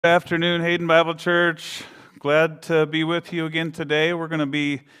Good afternoon, Hayden Bible Church. Glad to be with you again today. We're going to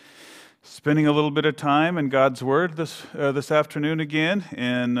be spending a little bit of time in God's Word this afternoon again,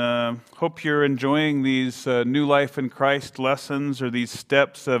 and hope you're enjoying these new life in Christ lessons or these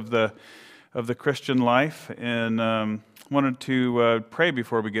steps of the Christian life. And wanted to pray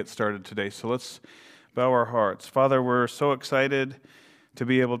before we get started today. So let's bow our hearts. Father, we're so excited to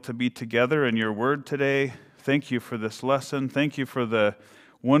be able to be together in Your Word today. Thank You for this lesson. Thank You for the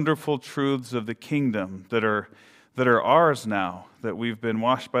wonderful truths of the kingdom that are ours now, that we've been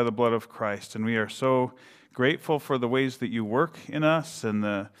washed by the blood of Christ. And we are so grateful for the ways that You work in us and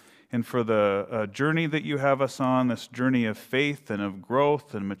for the journey that You have us on, this journey of faith and of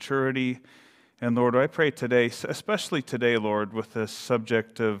growth and maturity. And Lord, I pray today, especially today, Lord, with this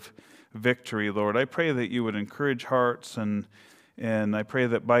subject of victory, Lord, I pray that You would encourage hearts, and I pray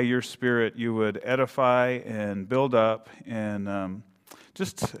that by Your Spirit You would edify and build up and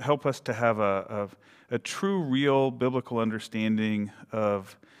just help us to have a true, real biblical understanding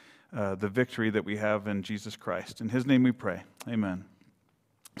of the victory that we have in Jesus Christ. In His name we pray. Amen.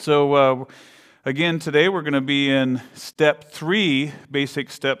 So again, today we're going to be in step 3,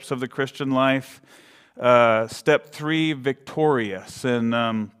 basic steps of the Christian life. Step 3, victorious.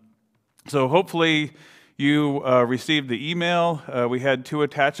 And so hopefully you received the email. We had 2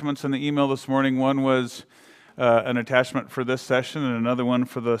 attachments in the email this morning. One was an attachment for this session and another one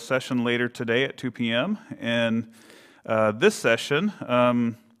for the session later today at 2 p.m. And this session,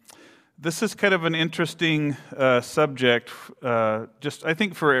 this is kind of an interesting subject, just I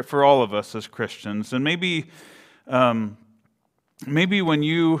think for all of us as Christians. And maybe when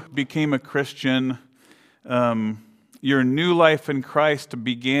you became a Christian, your new life in Christ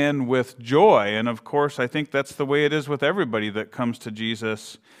began with joy. And of course, I think that's the way it is with everybody that comes to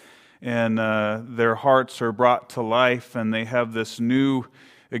Jesus. And their hearts are brought to life, and they have this new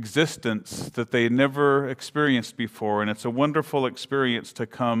existence that they never experienced before. And it's a wonderful experience to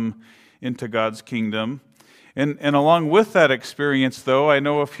come into God's kingdom. And along with that experience, though, I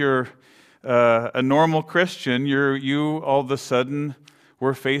know if you're a normal Christian, you all of a sudden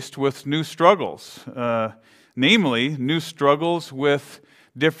were faced with new struggles, namely new struggles with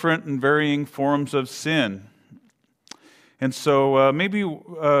different and varying forms of sin. And so maybe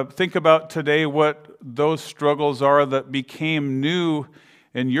think about today what those struggles are that became new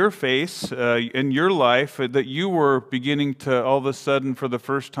in your face, in your life, that you were beginning to all of a sudden for the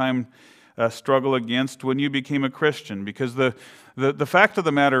first time struggle against when you became a Christian. Because the fact of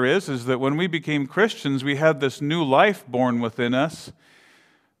the matter is that when we became Christians, we had this new life born within us,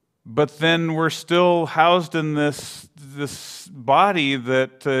 but then we're still housed in this body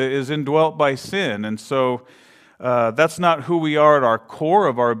that is indwelt by sin. And so that's not who we are at our core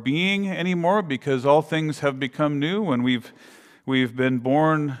of our being anymore, because all things have become new when we've been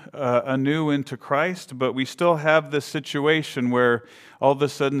born anew into Christ. But we still have this situation where all of a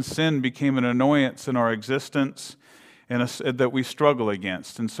sudden sin became an annoyance in our existence and that we struggle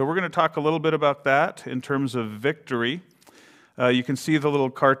against. And so we're going to talk a little bit about that in terms of victory. You can see the little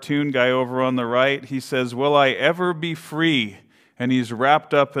cartoon guy over on the right. He says, "Will I ever be free?" And he's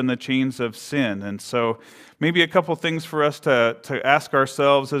wrapped up in the chains of sin. And so maybe a couple things for us to ask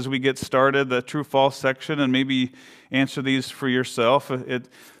ourselves as we get started, the true-false section, and maybe answer these for yourself.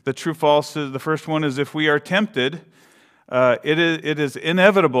 The true-false, the first one is, if we are tempted, it is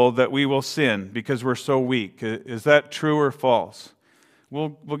inevitable that we will sin because we're so weak. Is that true or false? We'll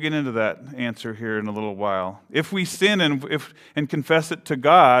get into that answer here in a little while. If we sin and confess it to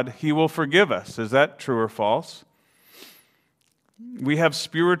God, He will forgive us. Is that true or false? We have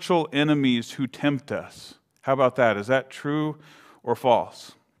spiritual enemies who tempt us. How about that? Is that true or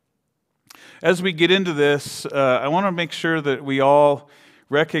false? As we get into this, I want to make sure that we all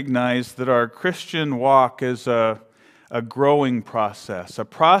recognize that our Christian walk is a growing process, a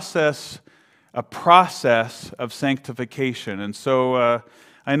process of sanctification. And so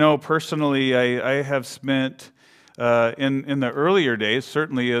I know personally I have spent in the earlier days,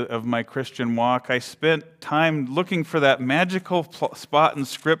 certainly of my Christian walk, I spent time looking for that magical spot in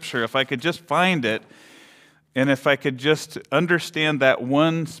Scripture. If I could just find it, and if I could just understand that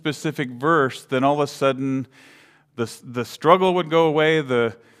one specific verse, then all of a sudden the struggle would go away,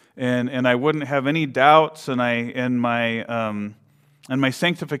 and I wouldn't have any doubts, and my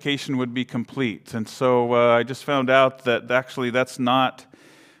sanctification would be complete. And so I just found out that actually that's not.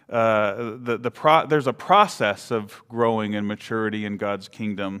 There's a process of growing and maturity in God's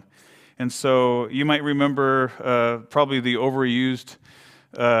kingdom. And so you might remember probably the overused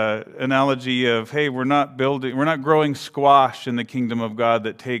analogy of, hey, we're not growing squash in the kingdom of God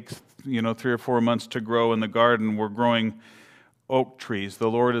that takes 3 or 4 months to grow in the garden. We're growing oak trees.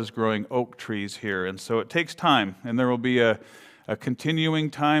 The Lord is growing oak trees here. And so it takes time, and there will be a continuing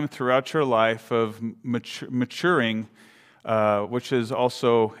time throughout your life of maturing, which is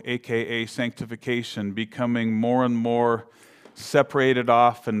also AKA sanctification, becoming more and more separated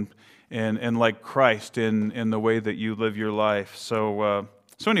off and like Christ in the way that you live your life. So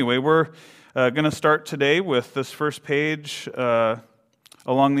anyway, we're going to start today with this first page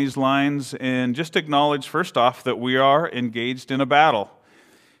along these lines, and just acknowledge first off that we are engaged in a battle.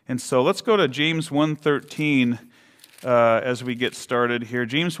 And so let's go to James 1:13 as we get started here.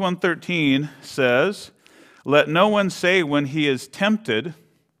 James 1:13 says, "Let no one say when he is tempted,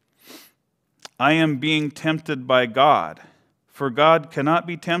 'I am being tempted by God.' For God cannot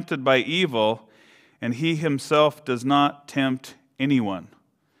be tempted by evil, and he himself does not tempt anyone."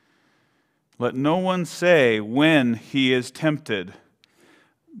 Let no one say when he is tempted.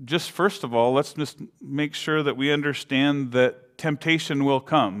 Just first of all, let's just make sure that we understand that temptation will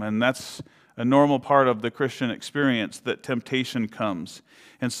come, and that's a normal part of the Christian experience, that temptation comes.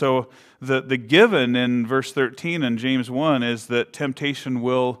 And so the given in verse 13 in James 1 is that temptation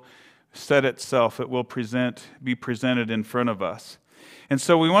will set itself. It will be presented in front of us. And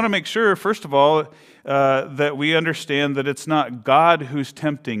so we want to make sure, first of all, that we understand that it's not God who's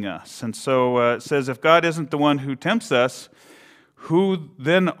tempting us. And so it says, if God isn't the one who tempts us, who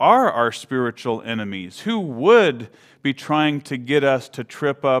then are our spiritual enemies? Who would be trying to get us to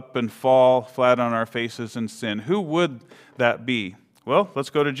trip up and fall flat on our faces in sin? Who would that be? Well,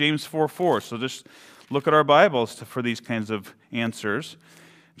 let's go to James 4:4. So just look at our Bibles for these kinds of answers.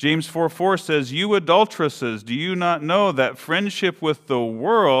 James 4:4 says, "You adulteresses, do you not know that friendship with the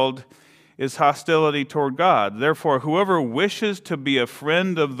world is hostility toward God? Therefore, whoever wishes to be a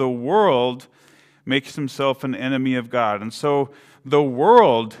friend of the world makes himself an enemy of God." And so the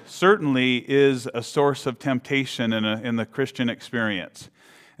world certainly is a source of temptation in the Christian experience.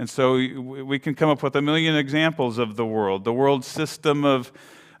 And so we can come up with a million examples of the world system of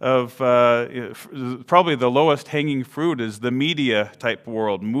probably the lowest hanging fruit is the media type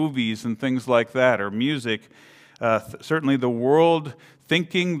world, movies and things like that, or music. Certainly the world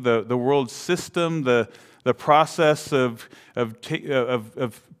thinking, the world system, the process of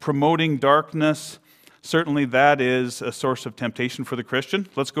promoting darkness. Certainly that is a source of temptation for the Christian.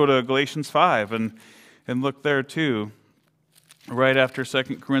 Let's go to Galatians 5 and look there too, right after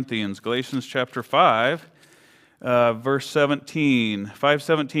 2 Corinthians. Galatians chapter 5, verse 17,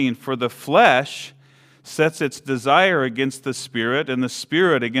 5:17, "For the flesh sets its desire against the Spirit, and the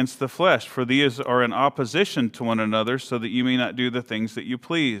Spirit against the flesh, for these are in opposition to one another, so that you may not do the things that you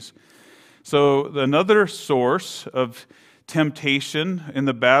please." So another source of temptation in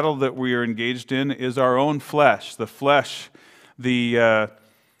the battle that we are engaged in is our own flesh. The flesh,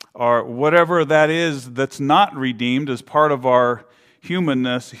 our whatever that is that's not redeemed as part of our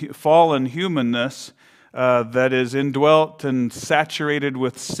humanness, fallen humanness, that is indwelt and saturated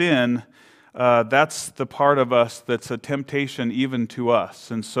with sin. That's the part of us that's a temptation even to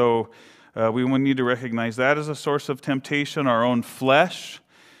us. And so we need to recognize that as a source of temptation, our own flesh.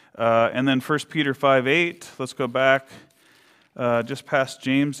 And then 1 Peter 5:8, let's go back just past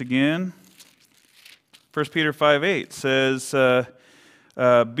James again. 1 Peter 5:8 says,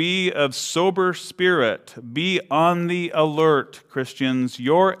 "Be of sober spirit, be on the alert, Christians.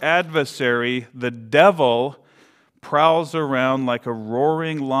 Your adversary, the devil, prowls around like a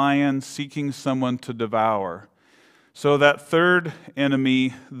roaring lion seeking someone to devour." So that third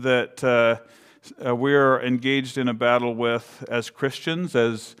enemy that we're engaged in a battle with as Christians,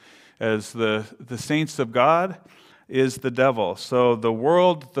 as the saints of God, is the devil. So the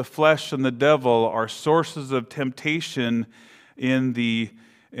world, the flesh, and the devil are sources of temptation in the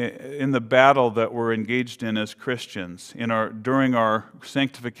battle that we're engaged in as Christians, during our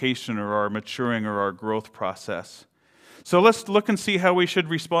sanctification or our maturing or our growth process. So let's look and see how we should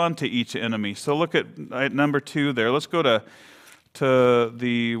respond to each enemy. So look at number 2 there. Let's go to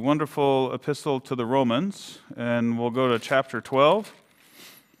the wonderful epistle to the Romans, and we'll go to chapter 12.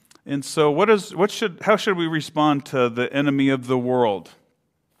 And so how should we respond to the enemy of the world?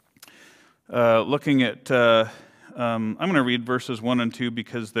 Looking at, I'm going to read verses 1 and 2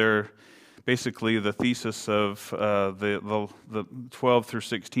 because they're basically the thesis of the 12 through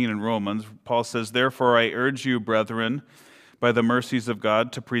 16 in Romans. Paul says, "Therefore I urge you, brethren, by the mercies of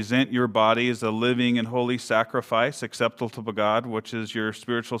God, to present your body as a living and holy sacrifice, acceptable to God, which is your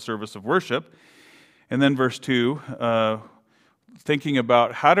spiritual service of worship." And then verse 2, thinking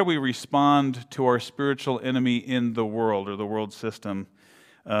about how do we respond to our spiritual enemy in the world or the world system.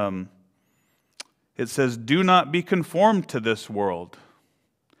 It says, "Do not be conformed to this world."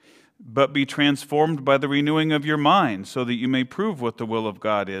 but be transformed by the renewing of your mind, so that you may prove what the will of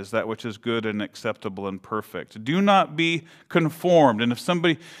God is, that which is good and acceptable and perfect. Do not be conformed. And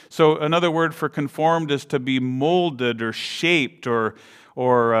so another word for conformed is to be molded or shaped or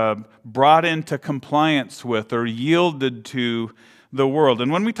brought into compliance with or yielded to the world.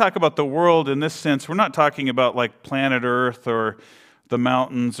 And when we talk about the world in this sense, we're not talking about like planet Earth or the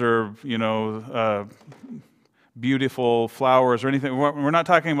mountains or, beautiful flowers or anything. We're not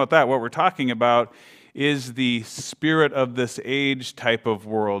talking about that. What we're talking about is the spirit of this age type of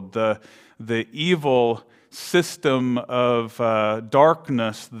world, the evil system of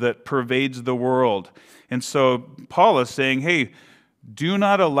darkness that pervades the world. And so Paul is saying, hey, do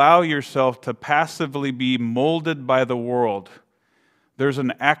not allow yourself to passively be molded by the world. There's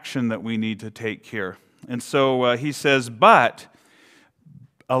an action that we need to take here. And so he says, but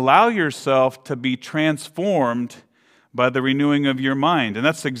allow yourself to be transformed by the renewing of your mind. And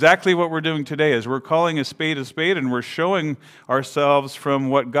that's exactly what we're doing today, is we're calling a spade, and we're showing ourselves from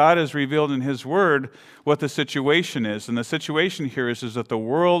what God has revealed in His Word what the situation is. And the situation here is that the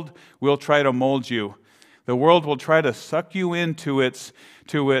world will try to mold you. The world will try to suck you into its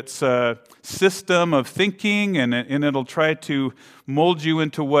system of thinking, and it'll try to mold you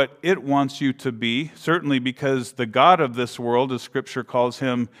into what it wants you to be, certainly because the God of this world, as Scripture calls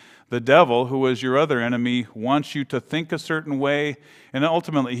him, the devil, who is your other enemy, wants you to think a certain way, and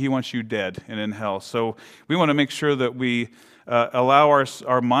ultimately he wants you dead and in hell. So we want to make sure that we allow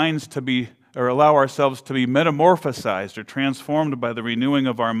our minds to be, or allow ourselves to be metamorphosized or transformed by the renewing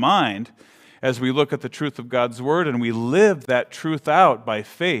of our mind as we look at the truth of God's Word, and we live that truth out by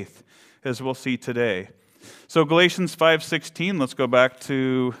faith, as we'll see today. So Galatians 5:16, let's go back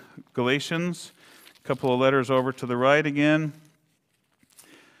to Galatians, a couple of letters over to the right again.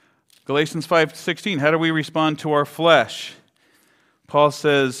 Galatians 5:16, how do we respond to our flesh? Paul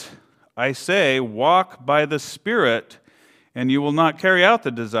says, I say, walk by the Spirit, and you will not carry out the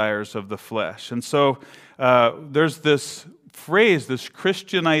desires of the flesh. And so there's this phrase, this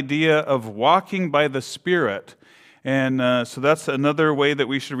Christian idea of walking by the Spirit. And so that's another way that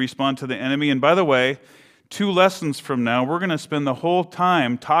we should respond to the enemy. And by the way, 2 lessons from now, we're going to spend the whole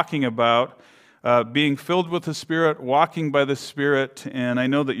time talking about being filled with the Spirit, walking by the Spirit, and I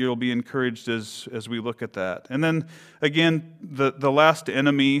know that you'll be encouraged as we look at that. And then, again, the last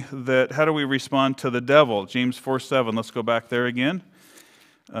enemy, how do we respond to the devil? James 4:7, let's go back there again.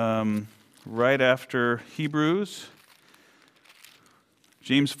 Right after Hebrews.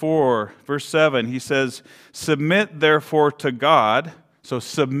 James 4, verse 7, he says, submit therefore to God. So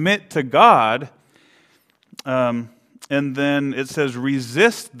submit to God. And then it says,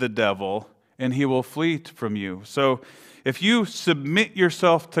 resist the devil, and he will flee from you. So if you submit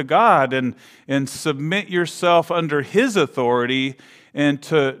yourself to God and submit yourself under His authority and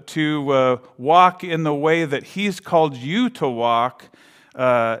to walk in the way that He's called you to walk,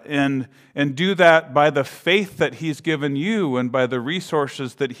 and do that by the faith that He's given you and by the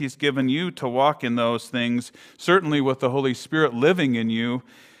resources that He's given you to walk in those things, certainly with the Holy Spirit living in you,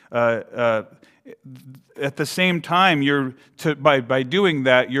 at the same time, by doing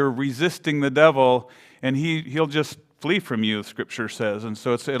that, you're resisting the devil, and he'll just flee from you, Scripture says. And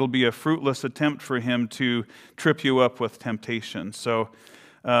so it'll be a fruitless attempt for him to trip you up with temptation. So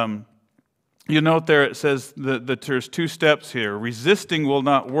you note there it says that there's 2 steps here. Resisting will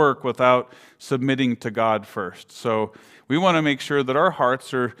not work without submitting to God first. So we want to make sure that our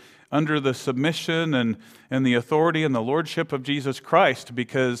hearts are under the submission and the authority and the lordship of Jesus Christ,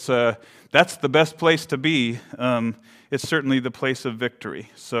 because that's the best place to be. It's certainly the place of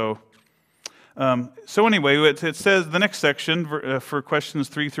victory. So anyway, it says the next section for questions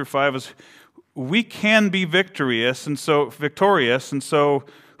 3 through 5 is, we can be victorious, and so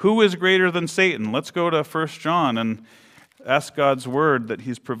who is greater than Satan? Let's go to 1 John and ask God's Word that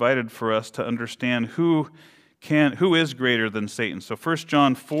He's provided for us to understand who is greater than Satan. So 1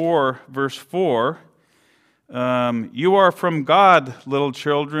 John 4, verse 4, you are from God, little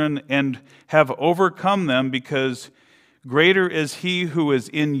children, and have overcome them, because greater is He who is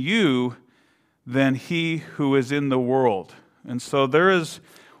in you than he who is in the world. And so there is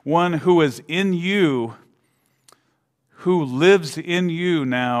one who is in you, who lives in you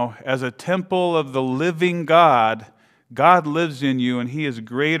now as a temple of the living God. God lives in you, and He is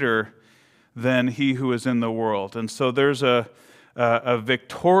greater than he who is in the world. And so there's a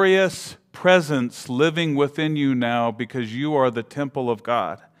victorious presence living within you now, because you are the temple of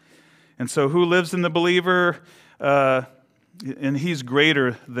God. And so who lives in the believer? And he's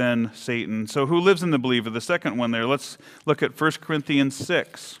greater than Satan. So who lives in the believer? The second one there. Let's look at 1 Corinthians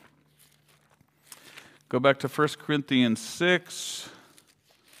 6. Go back to 1 Corinthians 6.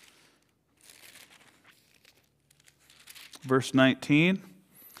 verse 19.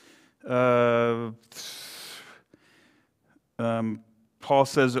 Paul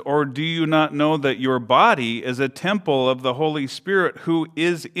says, "Or do you not know that your body is a temple of the Holy Spirit who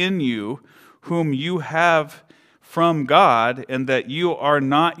is in you, whom you have from God, and that you are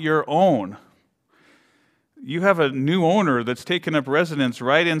not your own?" You have a new owner that's taken up residence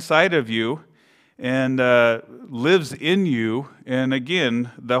right inside of you and lives in you. And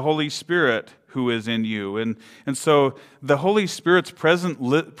again, the Holy Spirit who is in you. And so the Holy Spirit's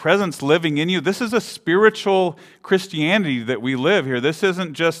presence living in you, this is a spiritual Christianity that we live here. This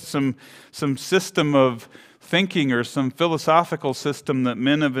isn't just some system of thinking or some philosophical system that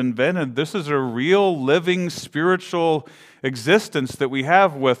men have invented. This is a real living spiritual existence that we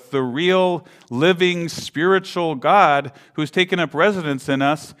have with the real living spiritual God who's taken up residence in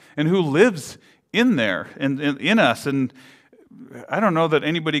us and who lives in there and in us. And I don't know that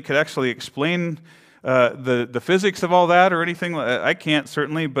anybody could actually explain the physics of all that or anything. I can't,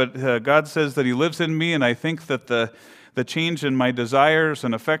 certainly, but God says that He lives in me, and I think that the change in my desires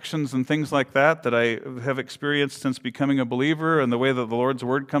and affections and things like that I have experienced since becoming a believer and the way that the Lord's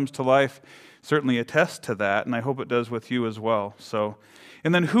Word comes to life certainly attest to that, and I hope it does with you as well. So,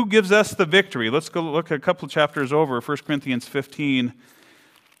 and then who gives us the victory? Let's go look a couple chapters over, 1 Corinthians 15,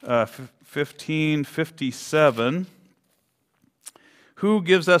 57. Who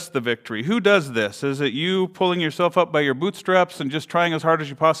gives us the victory? Who does this? Is it you pulling yourself up by your bootstraps and just trying as hard as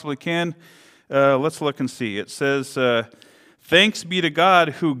you possibly can? Let's look and see. It says, "Thanks be to God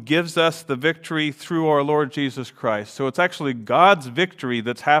who gives us the victory through our Lord Jesus Christ." So it's actually God's victory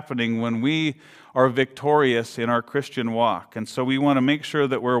that's happening when we are victorious in our Christian walk. And so we want to make sure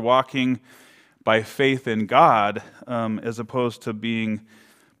that we're walking by faith in God as opposed to being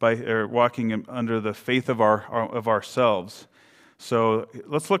walking under the faith of ourselves. So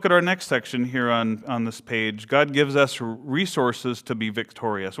let's look at our next section here on this page. God gives us resources to be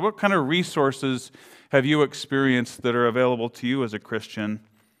victorious. What kind of resources have you experienced that are available to you as a Christian?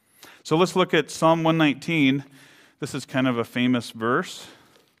 So let's look at Psalm 119. This is kind of a famous verse.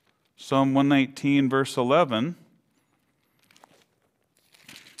 Psalm 119, verse 11.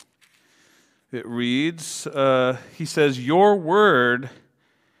 It reads, he says, "Your word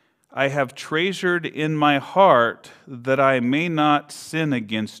I have treasured in my heart that I may not sin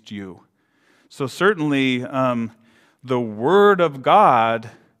against you." So certainly the Word of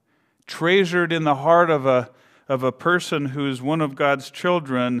God treasured in the heart of a person who's one of God's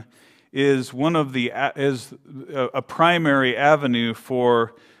children is a primary avenue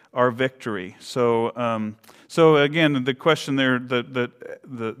for our victory. So again, the question there,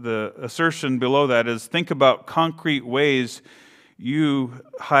 the assertion below that is, think about concrete ways you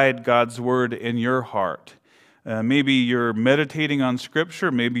hide God's Word in your heart. Maybe you're meditating on Scripture.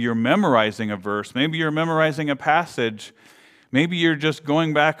 Maybe you're memorizing a verse. Maybe you're memorizing a passage. Maybe you're just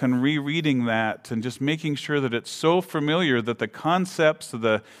going back and rereading that and just making sure that it's so familiar that the concepts,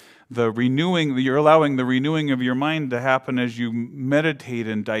 the renewing, you're allowing the renewing of your mind to happen as you meditate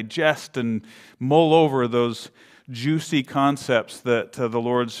and digest and mull over those juicy concepts that the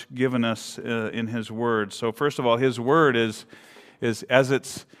Lord's given us in His Word. So first of all, His Word is as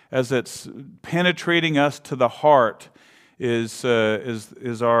it's penetrating us to the heart is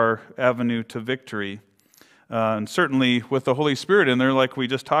our avenue to victory. And certainly with the Holy Spirit in there, like we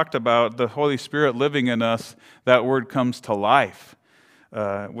just talked about, the Holy Spirit living in us, that word comes to life,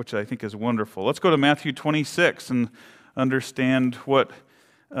 which I think is wonderful. Let's go to Matthew 26 and understand what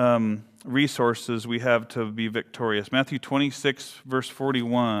resources we have to be victorious. Matthew 26, verse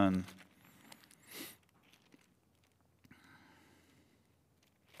 41.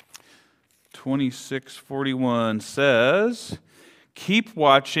 26:41 says, "Keep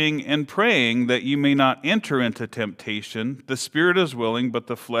watching and praying that you may not enter into temptation. The spirit is willing, but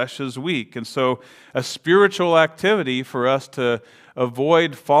the flesh is weak." And so a spiritual activity for us to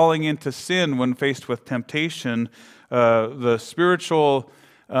avoid falling into sin when faced with temptation, the spiritual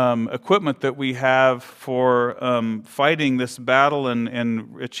equipment that we have for fighting this battle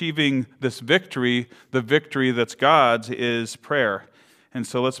and achieving this victory, the victory that's God's, is prayer. And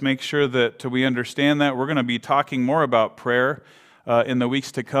so let's make sure that we understand that. We're going to be talking more about prayer in the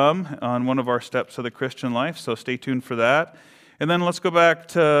weeks to come on one of our steps of the Christian life, so stay tuned for that. And then let's go back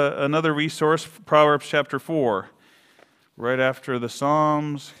to another resource, Proverbs chapter 4, right after the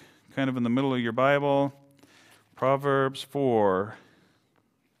Psalms, kind of in the middle of your Bible. Proverbs 4,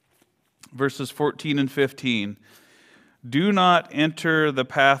 verses 14 and 15. "Do not enter the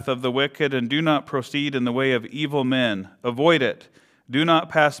path of the wicked, and do not proceed in the way of evil men. Avoid it. Do not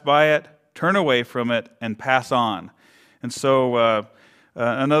pass by it, turn away from it, and pass on." And so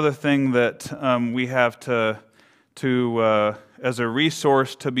another thing that we have to as a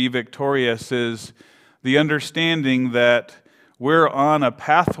resource to be victorious is the understanding that we're on a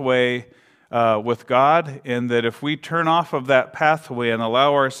pathway with God, and that if we turn off of that pathway and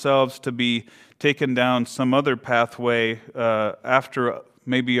allow ourselves to be taken down some other pathway after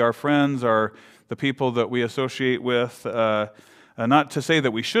maybe our friends or the people that we associate with, not to say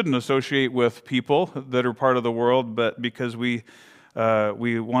that we shouldn't associate with people that are part of the world, but because we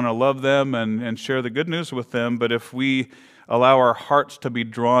want to love them and share the good news with them. But if we allow our hearts to be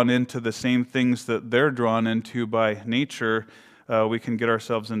drawn into the same things that they're drawn into by nature, we can get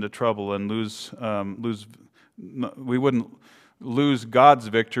ourselves into trouble and we wouldn't lose God's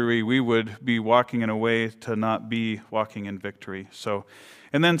victory. We would be walking in a way to not be walking in victory. So,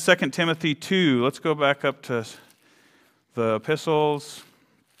 and then 2 Timothy 2, let's go back up to the epistles.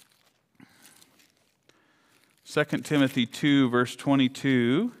 2 Timothy 2, verse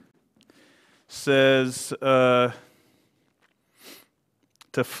 22 says, to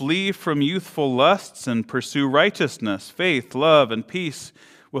flee from youthful lusts and pursue righteousness, faith, love, and peace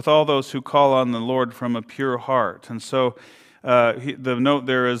with all those who call on the Lord from a pure heart. And so the note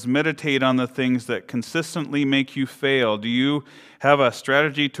there is meditate on the things that consistently make you fail. Do you have a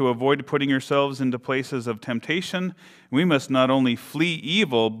strategy to avoid putting yourselves into places of temptation? We must not only flee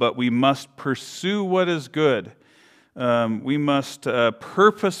evil, but we must pursue what is good. We must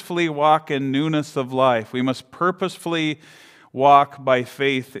purposefully walk in newness of life. We must purposefully walk by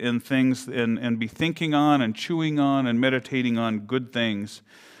faith in things and be thinking on and chewing on and meditating on good things.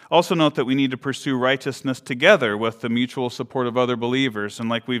 Also note that we need to pursue righteousness together with the mutual support of other believers. And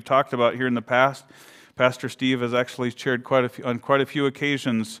like we've talked about here in the past, Pastor Steve has actually shared on quite a few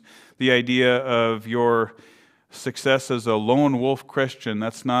occasions the idea of your success as a lone wolf Christian.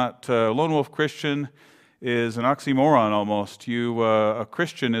 That's not, lone wolf Christian is an oxymoron almost. A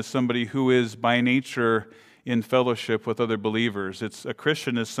Christian is somebody who is by nature in fellowship with other believers. A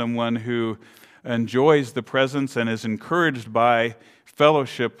Christian is someone who enjoys the presence and is encouraged by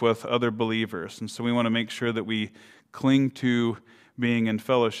fellowship with other believers. And so we want to make sure that we cling to being in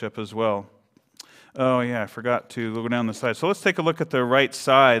fellowship as well. Oh yeah, I forgot to go down the side. So let's take a look at the right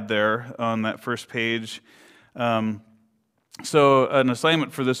side there on that first page. So an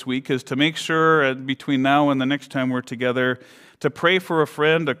assignment for this week is to make sure between now and the next time we're together to pray for a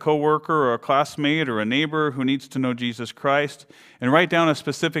friend, a coworker, or a classmate, or a neighbor who needs to know Jesus Christ, and write down a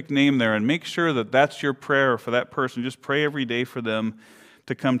specific name there and make sure that that's your prayer for that person. Just pray every day for them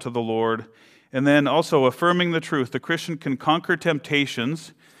to come to the Lord. And then also affirming the truth. The Christian can conquer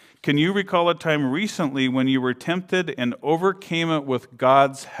temptations. Can you recall a time recently when you were tempted and overcame it with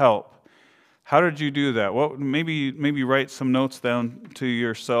God's help? How did you do that? Well, maybe write some notes down to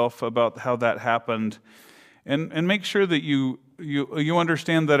yourself about how that happened, and make sure that you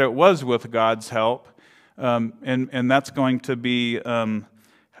understand that it was with God's help, and that's going to be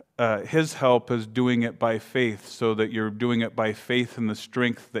His help is doing it by faith, so that you're doing it by faith in the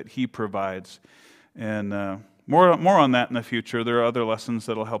strength that He provides. And more on that in the future. There are other lessons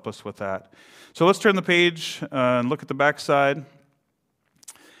that will help us with that. So let's turn the page and look at the back side.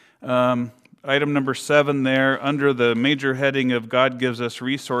 Item number 7 there, under the major heading of God gives us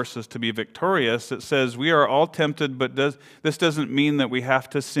resources to be victorious, it says we are all tempted, but this doesn't mean that we have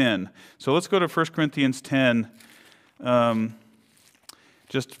to sin. So let's go to 1 Corinthians 10,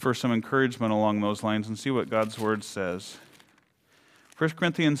 just for some encouragement along those lines and see what God's Word says. 1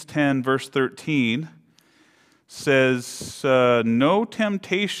 Corinthians 10, verse 13 says, no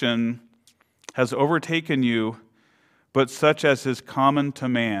temptation has overtaken you, but such as is common to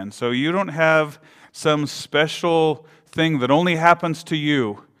man. So you don't have some special thing that only happens to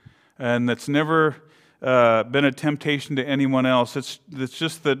you and that's never been a temptation to anyone else. It's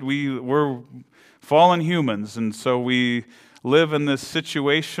just that we're fallen humans, and so we live in this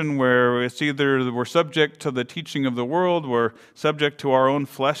situation where it's either we're subject to the teaching of the world, we're subject to our own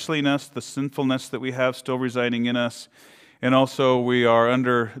fleshliness, the sinfulness that we have still residing in us, and also we are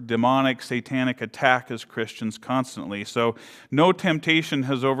under demonic, satanic attack as Christians constantly. So no temptation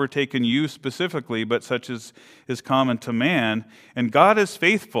has overtaken you specifically, but such as is common to man. And God is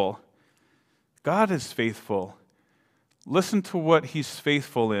faithful. God is faithful. Listen to what He's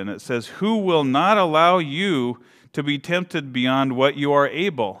faithful in. It says, who will not allow you to be tempted beyond what you are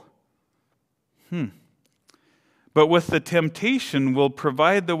able? But with the temptation will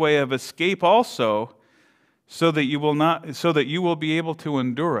provide the way of escape also, so that you will be able to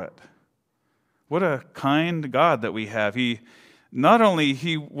endure it. What a kind God that we have. He not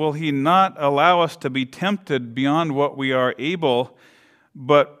only will He not allow us to be tempted beyond what we are able,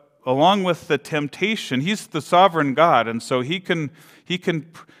 but along with the temptation, He's the sovereign God, and so He can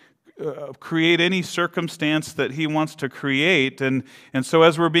create any circumstance that he wants to create. And so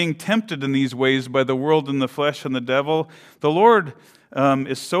as we're being tempted in these ways by the world and the flesh and the devil, the Lord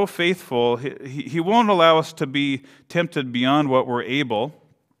is so faithful. He won't allow us to be tempted beyond what we're able.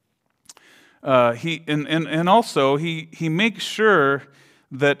 And also he makes sure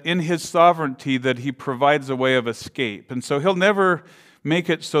that in his sovereignty that he provides a way of escape. And so he'll never make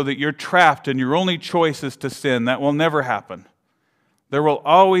it so that you're trapped and your only choice is to sin. That will never happen. There will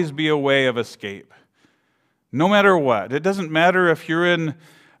always be a way of escape, no matter what. It doesn't matter if you're in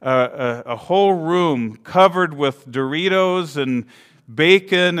a whole room covered with Doritos and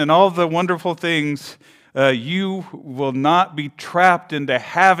bacon and all the wonderful things. You will not be trapped into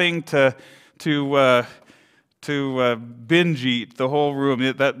having to binge eat the whole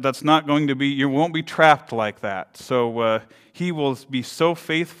room. That's not going to be. You won't be trapped like that. So he will be so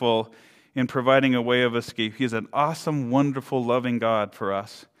faithful in providing a way of escape. He is an awesome, wonderful, loving God for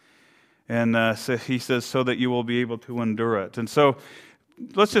us. And so he says, so that you will be able to endure it. And so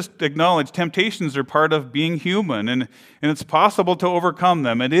let's just acknowledge temptations are part of being human, and it's possible to overcome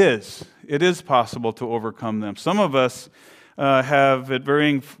them. It is. It is possible to overcome them. Some of us have at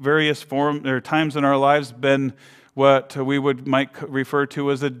various forms or times in our lives been what we might refer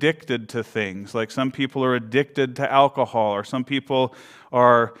to as addicted to things. Like some people are addicted to alcohol, or some people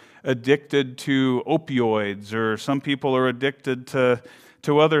are addicted to opioids, or some people are addicted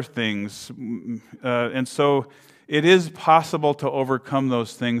to other things. And so it is possible to overcome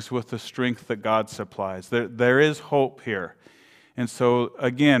those things with the strength that God supplies. There is hope here. And so,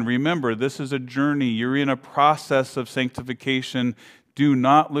 again, remember, this is a journey. You're in a process of sanctification. Do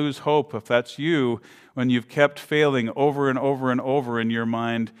not lose hope. If that's you, when you've kept failing over and over and over in your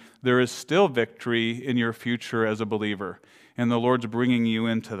mind, there is still victory in your future as a believer. And the Lord's bringing you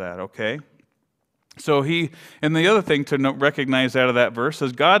into that, okay? So and the other thing to recognize out of that verse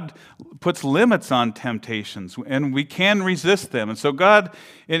is God puts limits on temptations, and we can resist them. And so God,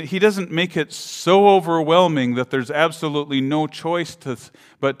 he doesn't make it so overwhelming that there's absolutely no choice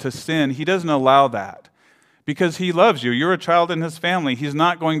but to sin. He doesn't allow that because he loves you. You're a child in his family. He's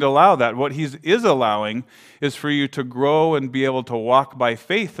not going to allow that. What he is allowing is for you to grow and be able to walk by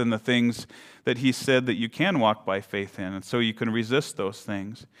faith in the things that he said that you can walk by faith in, and so you can resist those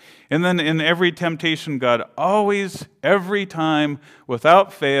things. And then in every temptation, God always, every time,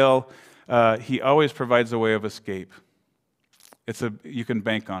 without fail, he always provides a way of escape. You can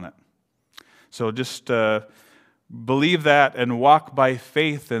bank on it. So just believe that and walk by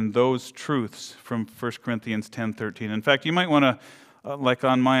faith in those truths from 1 Corinthians 10:13. In fact, you might want to, like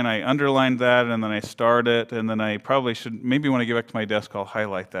on mine, I underlined that, and then I starred it, and then I probably should, maybe when I get back to my desk, I'll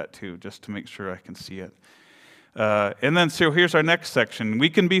highlight that too, just to make sure I can see it. And then, so here's our next section. We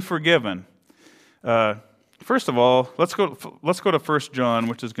can be forgiven. First of all, let's go to 1 John,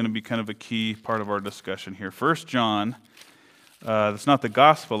 which is going to be kind of a key part of our discussion here. 1 John, it's not the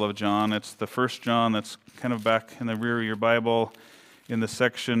Gospel of John, it's the 1 John that's kind of back in the rear of your Bible in the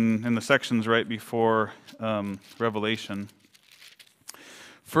sections right before Revelation.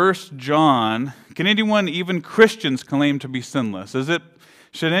 1 John, can anyone, even Christians, claim to be sinless?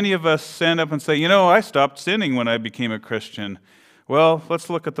 Should any of us stand up and say, I stopped sinning when I became a Christian? Well, let's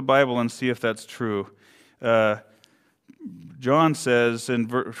look at the Bible and see if that's true. John says in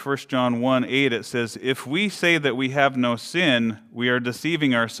 1 John 1:8, it says, if we say that we have no sin, we are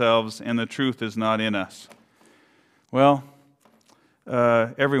deceiving ourselves and the truth is not in us. Well,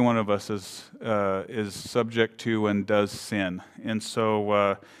 every one of us is subject to and does sin, and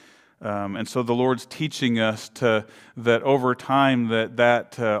so the Lord's teaching us that over time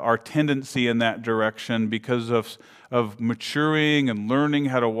that our tendency in that direction, because of maturing and learning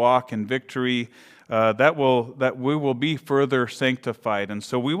how to walk in victory, that we will be further sanctified, and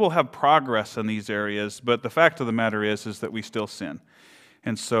so we will have progress in these areas. But the fact of the matter is that we still sin.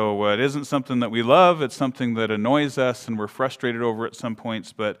 And so it isn't something that we love, it's something that annoys us and we're frustrated over at some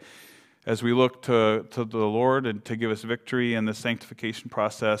points, but as we look to the Lord and to give us victory in the sanctification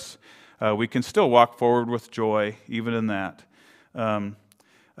process, we can still walk forward with joy, even in that.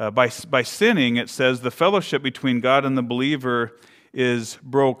 By sinning, it says the fellowship between God and the believer is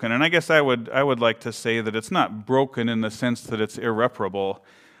broken. And I guess I would like to say that it's not broken in the sense that it's irreparable,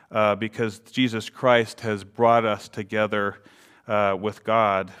 because Jesus Christ has brought us together with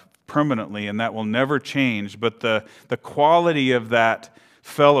God permanently, and that will never change. But the quality of that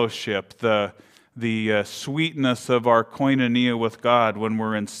fellowship, the sweetness of our koinonia with God when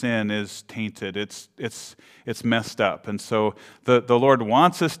we're in sin is tainted. It's messed up. And so the Lord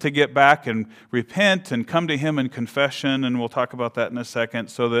wants us to get back and repent and come to Him in confession, and we'll talk about that in a second,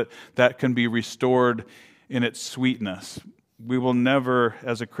 so that can be restored in its sweetness. We will never,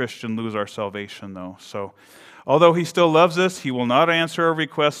 as a Christian, lose our salvation, though. So, although he still loves us, he will not answer our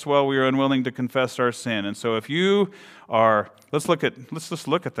requests while we are unwilling to confess our sin. And so if you are, let's just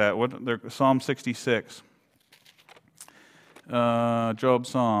look at that. Psalm 66. Job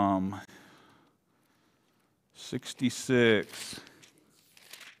Psalm 66.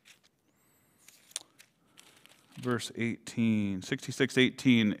 Verse 18,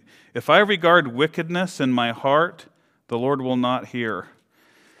 66:18. If I regard wickedness in my heart, the Lord will not hear.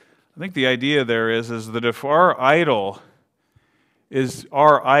 I think the idea there is that if our idol is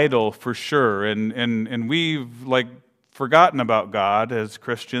our idol for sure, and we've like forgotten about God as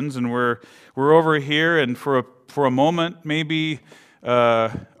Christians, and we're over here, and for a moment maybe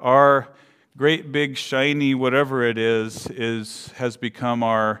our great big shiny whatever it has become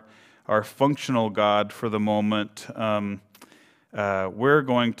our functional God for the moment, we're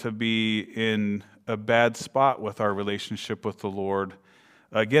going to be in a bad spot with our relationship with the Lord.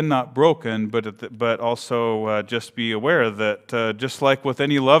 Again, not broken, but also just be aware that just like with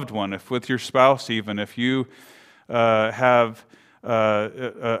any loved one, if with your spouse even, if you have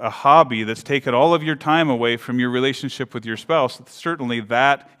a hobby that's taken all of your time away from your relationship with your spouse, certainly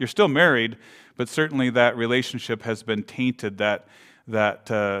that, you're still married, but certainly that relationship has been tainted, that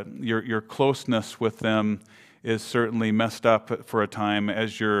your closeness with them is certainly messed up for a time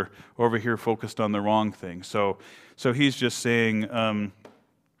as you're over here focused on the wrong thing. So he's just saying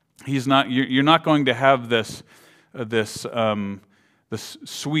you're not going to have this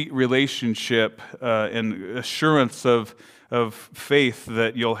sweet relationship and assurance of faith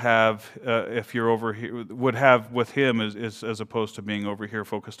that you'll have if you're over here, would have with him as opposed to being over here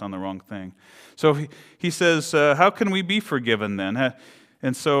focused on the wrong thing. So he says, how can we be forgiven then?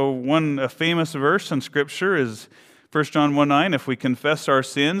 And so a famous verse in Scripture is 1 John 1:9. If we confess our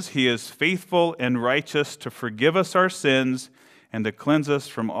sins, he is faithful and righteous to forgive us our sins and to cleanse us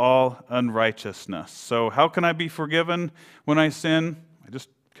from all unrighteousness. So how can I be forgiven when I sin? I just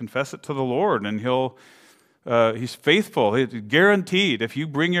confess it to the Lord, and he's faithful. It's guaranteed. If you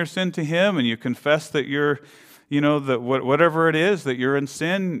bring your sin to him and you confess that whatever it is that you're in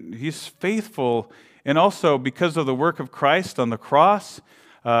sin, he's faithful. And also, because of the work of Christ on the cross,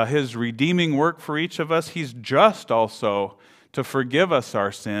 his redeeming work for each of us, he's just also to forgive us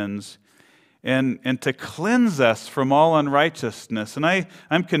our sins and to cleanse us from all unrighteousness. And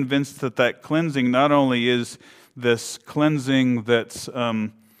I'm convinced that cleansing not only is this cleansing that's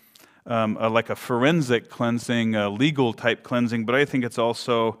like a forensic cleansing, a legal type cleansing, but I think it's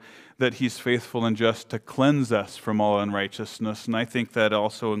also that he's faithful and just to cleanse us from all unrighteousness. And I think that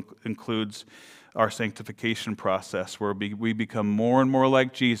also includes our sanctification process, where we become more and more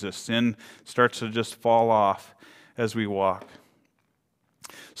like Jesus. Sin starts to just fall off as we walk.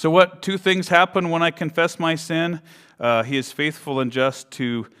 So what two things happen when I confess my sin? He is faithful and just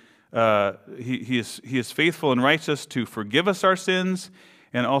to, he is faithful and righteous to forgive us our sins,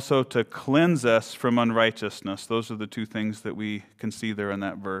 and also to cleanse us from unrighteousness. Those are the two things that we can see there in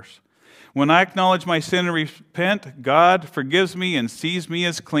that verse. When I acknowledge my sin and repent, God forgives me and sees me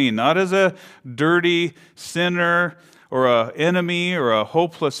as clean, not as a dirty sinner or an enemy or a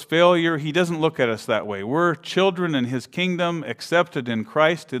hopeless failure. He doesn't look at us that way. We're children in his kingdom, accepted in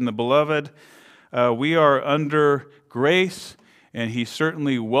Christ, in the beloved. We are under grace, and he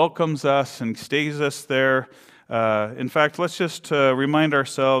certainly welcomes us and stays us there. In fact, let's just remind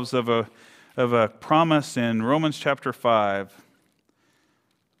ourselves of a promise in Romans chapter 5.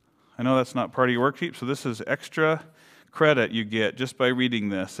 I know that's not part of your worksheet, so this is extra credit you get just by reading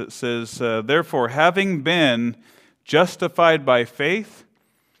this. It says, therefore, having been justified by faith,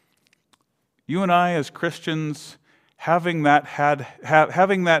 you and I as Christians, having that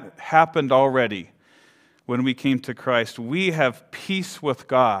happened already when we came to Christ, we have peace with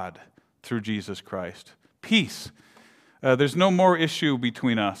God through Jesus Christ. Peace. There's no more issue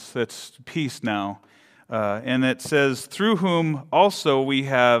between us. That's peace now. And it says, through whom also we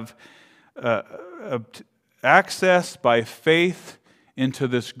have access by faith into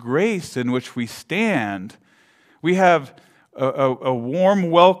this grace in which we stand. We have a warm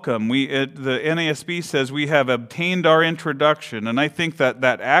welcome. The NASB says we have obtained our introduction. And I think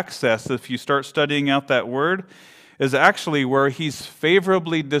that access, if you start studying out that word, is actually where he's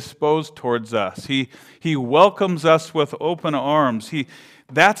favorably disposed towards us. He welcomes us with open arms.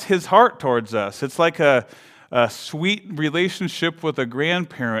 That's his heart towards us. It's like a sweet relationship with a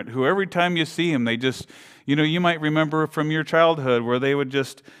grandparent who every time you see him, they just, you might remember from your childhood where they would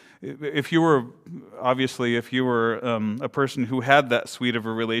just if you were, obviously, if you were a person who had that sweet of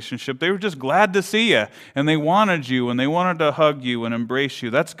a relationship, they were just glad to see you, and they wanted you, and they wanted to hug you and embrace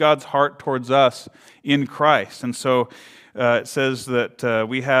you. That's God's heart towards us in Christ. And so it says that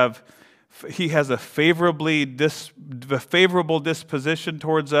He has a favorable disposition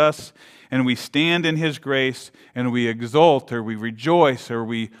towards us, and we stand in His grace, and we exult, or we rejoice, or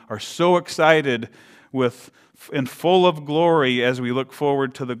we are so excited and full of glory as we look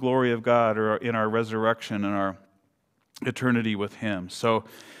forward to the glory of God, or in our resurrection and our eternity with Him. So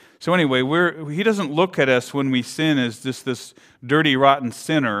anyway, He doesn't look at us when we sin as just this dirty, rotten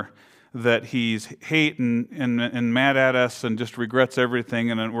sinner that He's hating and mad at us and just regrets everything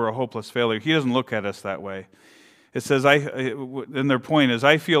and we're a hopeless failure. He doesn't look at us that way. It says, and their point is,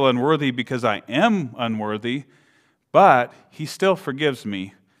 I feel unworthy because I am unworthy, but He still forgives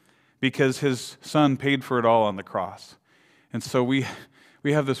me because His Son paid for it all on the cross. And so we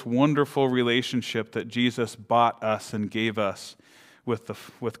have this wonderful relationship that Jesus bought us and gave us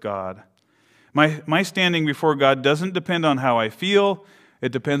with God. My standing before God doesn't depend on how I feel.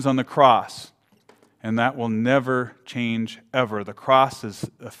 It depends on the cross, and that will never change ever. The cross is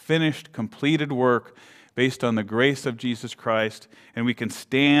a finished, completed work based on the grace of Jesus Christ, and we can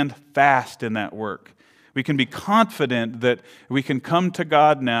stand fast in that work. We can be confident that we can come to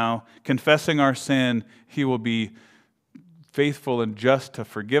God now, confessing our sin. He will be faithful and just to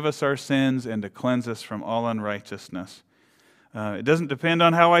forgive us our sins and to cleanse us from all unrighteousness. It doesn't depend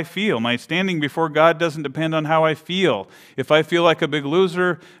on how I feel. My standing before God doesn't depend on how I feel. If I feel like a big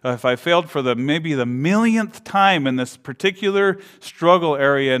loser, if I failed for maybe the millionth time in this particular struggle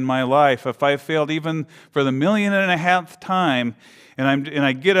area in my life, if I failed even for the 1.5 million time, and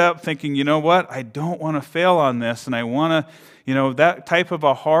I get up thinking, you know what, I don't want to fail on this, and I want to, that type of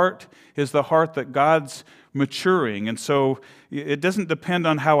a heart is the heart that God's maturing. And so it doesn't depend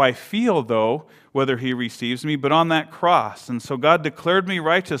on how I feel, though, whether He receives me, but on that cross. And so God declared me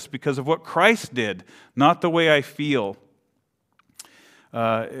righteous because of what Christ did, not the way I feel.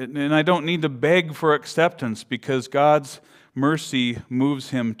 And I don't need to beg for acceptance because God's mercy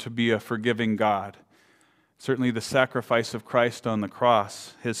moves Him to be a forgiving God. Certainly the sacrifice of Christ on the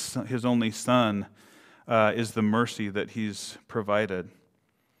cross, His only Son, is the mercy that He's provided.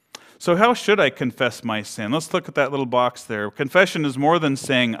 So how should I confess my sin? Let's look at that little box there. Confession is more than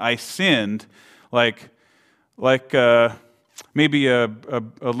saying I sinned, like maybe a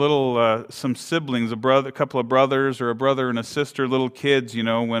little some siblings, a couple of brothers or a brother and a sister, little kids.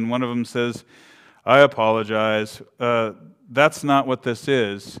 When one of them says, "I apologize," that's not what this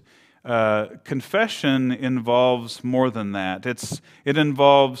is. Confession involves more than that. It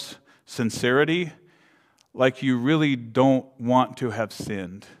involves sincerity, like you really don't want to have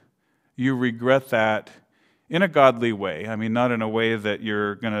sinned. You regret that in a godly way. I mean, not in a way that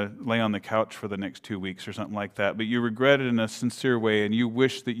you're going to lay on the couch for the next 2 weeks or something like that, but you regret it in a sincere way, and you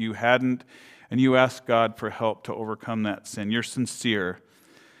wish that you hadn't, and you ask God for help to overcome that sin. You're sincere.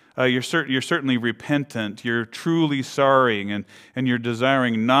 You're certainly repentant. You're truly sorry, and you're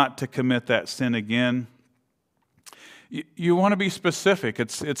desiring not to commit that sin again. You want to be specific.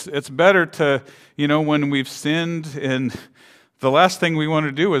 It's better to, when we've sinned, and the last thing we want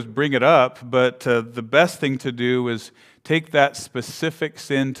to do is bring it up, but the best thing to do is take that specific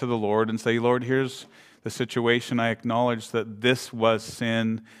sin to the Lord and say, Lord, here's the situation. I acknowledge that this was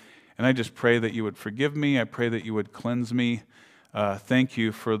sin, and I just pray that you would forgive me. I pray that you would cleanse me. Thank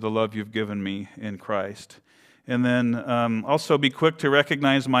you for the love you've given me in Christ. And then also be quick to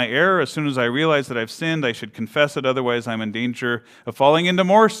recognize my error. As soon as I realize that I've sinned, I should confess it. Otherwise, I'm in danger of falling into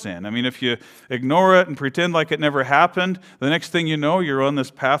more sin. I mean, if you ignore it and pretend like it never happened, the next thing you know, you're on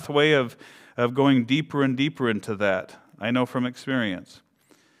this pathway of going deeper and deeper into that. I know from experience.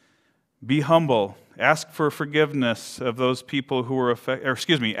 Be humble. Ask for forgiveness of those people who were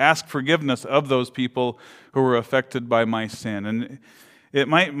ask forgiveness of those people who were affected by my sin. And it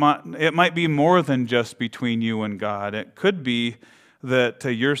might be more than just between you and God. It could be that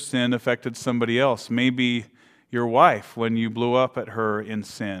your sin affected somebody else. Maybe your wife when you blew up at her in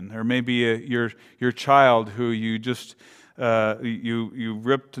sin, or maybe your child who you just you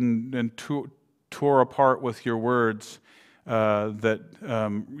ripped and tore apart with your words that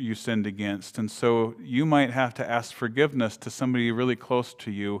you sinned against. And so you might have to ask forgiveness to somebody really close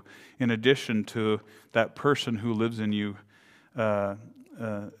to you, in addition to that person who lives in you.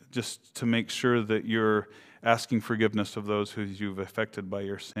 Just to make sure that you're asking forgiveness of those who you've affected by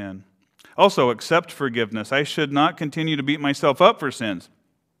your sin. Also, accept forgiveness. I should not continue to beat myself up for sins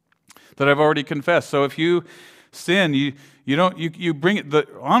that I've already confessed. So if you sin, you bring it,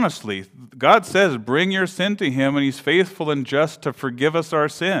 honestly, God says, bring your sin to him, and he's faithful and just to forgive us our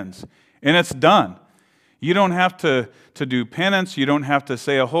sins. And it's done. You don't have to do penance. You don't have to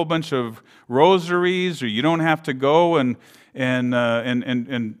say a whole bunch of rosaries, or you don't have to go and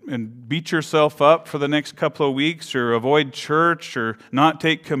beat yourself up for the next couple of weeks, or avoid church, or not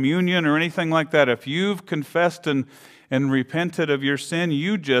take communion, or anything like that. If you've confessed and repented of your sin,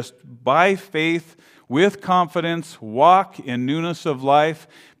 you just, by faith, with confidence, walk in newness of life,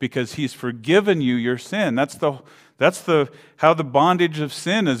 because he's forgiven you your sin. That's how the bondage of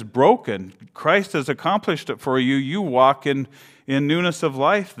sin is broken. Christ has accomplished it for you. You walk in newness of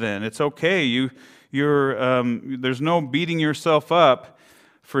life then. It's okay. There's no beating yourself up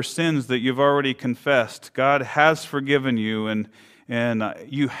for sins that you've already confessed. God has forgiven you, and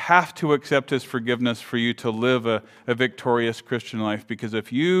you have to accept his forgiveness for you to live a victorious Christian life. Because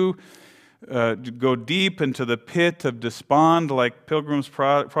if you go deep into the pit of despond, like Pilgrim's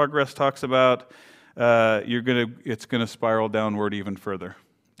Progress talks about, it's going to spiral downward even further.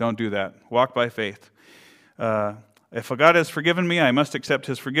 Don't do that. Walk by faith. If God has forgiven me, I must accept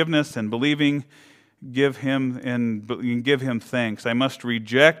his forgiveness, and believing, give him thanks. I must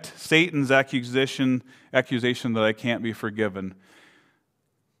reject Satan's accusation that I can't be forgiven.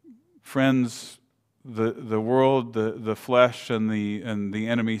 Friends, the world, the flesh, and the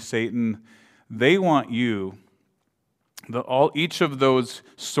enemy, Satan, they want you, each of those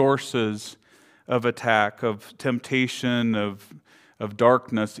sources of attack, of temptation, of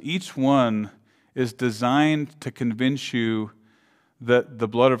darkness, each one is designed to convince you that the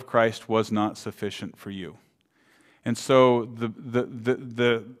blood of Christ was not sufficient for you. And so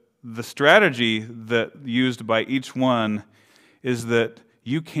the strategy that used by each one is that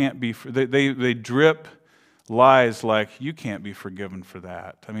you can't be, they drip lies like, you can't be forgiven for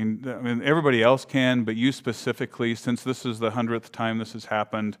that. I mean, everybody else can, but you specifically, since this is the 100th time this has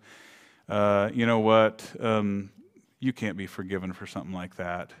happened, you know what? You can't be forgiven for something like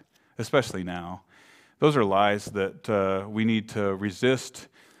that, especially now. Those are lies that we need to resist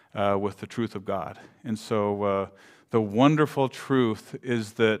with the truth of God. And so the wonderful truth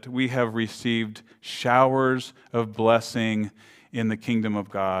is that we have received showers of blessing in the kingdom of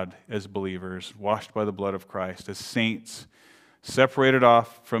God as believers, washed by the blood of Christ, as saints, separated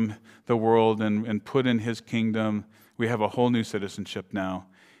off from the world and put in his kingdom. We have a whole new citizenship now.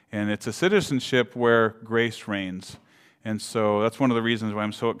 And it's a citizenship where grace reigns. And so that's one of the reasons why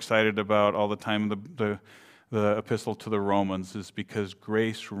I'm so excited about all the time the epistle to the Romans, is because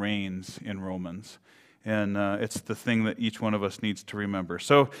grace reigns in Romans. And it's the thing that each one of us needs to remember.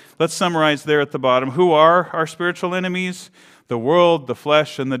 So let's summarize there at the bottom. Who are our spiritual enemies? The world, the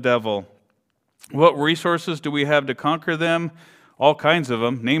flesh, and the devil. What resources do we have to conquer them? All kinds of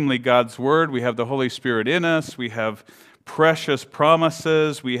them, namely God's Word. We have the Holy Spirit in us. We have precious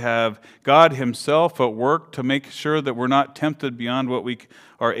promises. We have God himself at work to make sure that we're not tempted beyond what we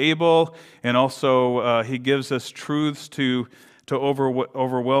are able. And also he gives us truths to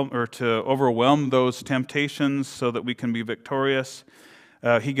overwhelm those temptations so that we can be victorious.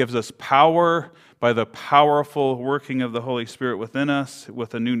 He gives us power by the powerful working of the Holy Spirit within us,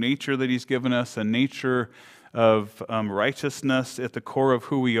 with a new nature that he's given us, a nature of righteousness at the core of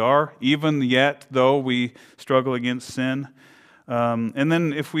who we are, even yet though we struggle against sin. And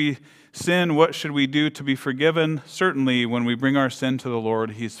then if we sin, what should we do to be forgiven? Certainly when we bring our sin to the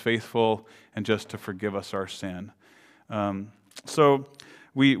Lord, he's faithful and just to forgive us our sin. So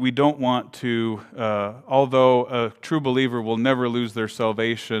we don't want to, although a true believer will never lose their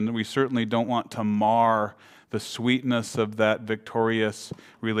salvation, we certainly don't want to mar the sweetness of that victorious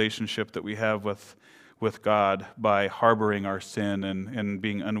relationship that we have with God by harboring our sin and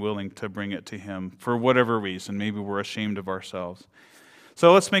being unwilling to bring it to him for whatever reason. Maybe we're ashamed of ourselves.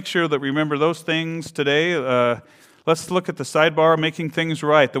 So let's make sure that we remember those things today. Let's look at the sidebar, making things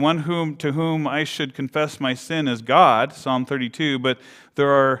right. The one to whom I should confess my sin is God, Psalm 32, but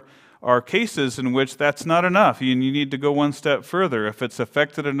there are cases in which that's not enough. You need to go one step further. If it's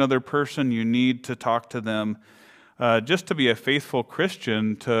affected another person, you need to talk to them. Just to be a faithful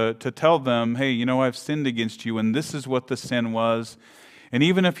Christian, to tell them, hey, I've sinned against you, and this is what the sin was. And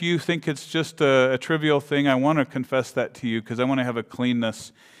even if you think it's just a trivial thing, I want to confess that to you because I want to have a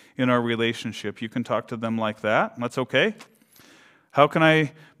cleanness in our relationship. You can talk to them like that. That's okay. How can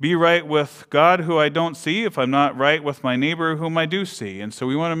I be right with God who I don't see if I'm not right with my neighbor whom I do see? And so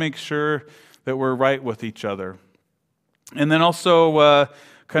we want to make sure that we're right with each other. And then also,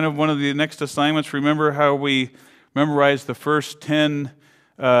 kind of one of the next assignments, remember how we memorized the first 10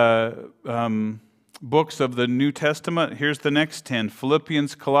 books of the New Testament. Here's the next 10: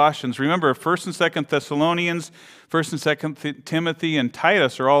 Philippians, Colossians. Remember, 1st and 2nd Thessalonians, 1st and 2nd Timothy, and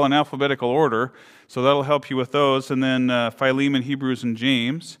Titus are all in alphabetical order, so that'll help you with those. And then Philemon, Hebrews, and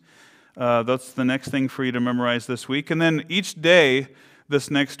James. That's the next thing for you to memorize this week. And then each day this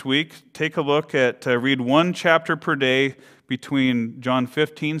next week, take a look at, read one chapter per day between John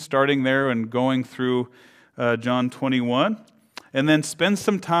 15, starting there, and going through John 21. And then spend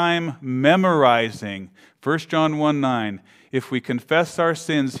some time memorizing 1 John 1:9. If we confess our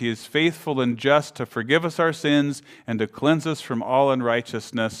sins, he is faithful and just to forgive us our sins and to cleanse us from all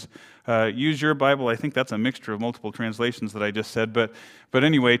unrighteousness. Use your Bible. I think that's a mixture of multiple translations that I just said. But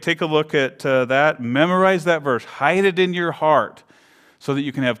anyway, take a look at that. Memorize that verse. Hide it in your heart so that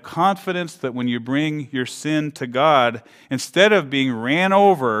you can have confidence that when you bring your sin to God, instead of being ran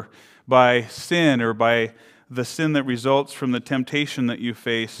over by sin or by the sin that results from the temptation that you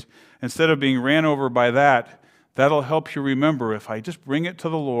face, instead of being ran over by that, that'll help you remember, if I just bring it to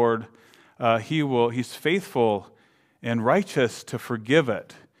the Lord, he's faithful and righteous to forgive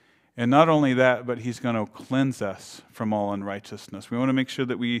it. And not only that, but he's going to cleanse us from all unrighteousness. We want to make sure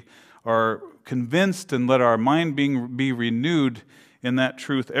that we are convinced and let our mind be renewed in that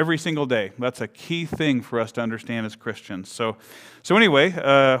truth every single day. That's a key thing for us to understand as Christians. So anyway,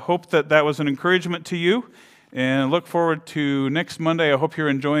 hope that was an encouragement to you. And look forward to next Monday. I hope you're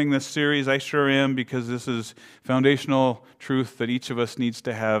enjoying this series. I sure am, because this is foundational truth that each of us needs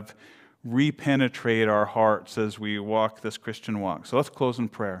to have repenetrate our hearts as we walk this Christian walk. So let's close in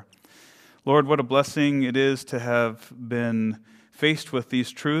prayer. Lord, what a blessing it is to have been faced with these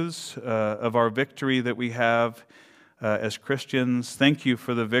truths of our victory that we have as Christians. Thank you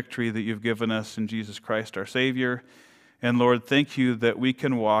for the victory that you've given us in Jesus Christ, our Savior. And Lord, thank you that we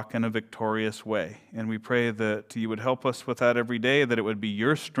can walk in a victorious way. And we pray that you would help us with that every day, that it would be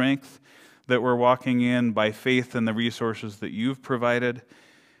your strength that we're walking in by faith in the resources that you've provided.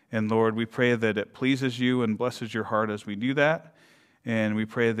 And Lord, we pray that it pleases you and blesses your heart as we do that. And we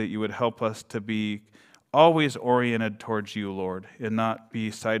pray that you would help us to be always oriented towards you, Lord, and not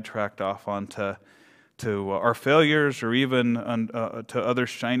be sidetracked off onto our failures or even to other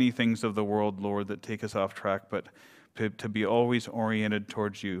shiny things of the world, Lord, that take us off track, but to be always oriented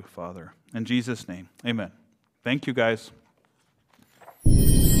towards you, Father. In Jesus' name, amen. Thank you, guys.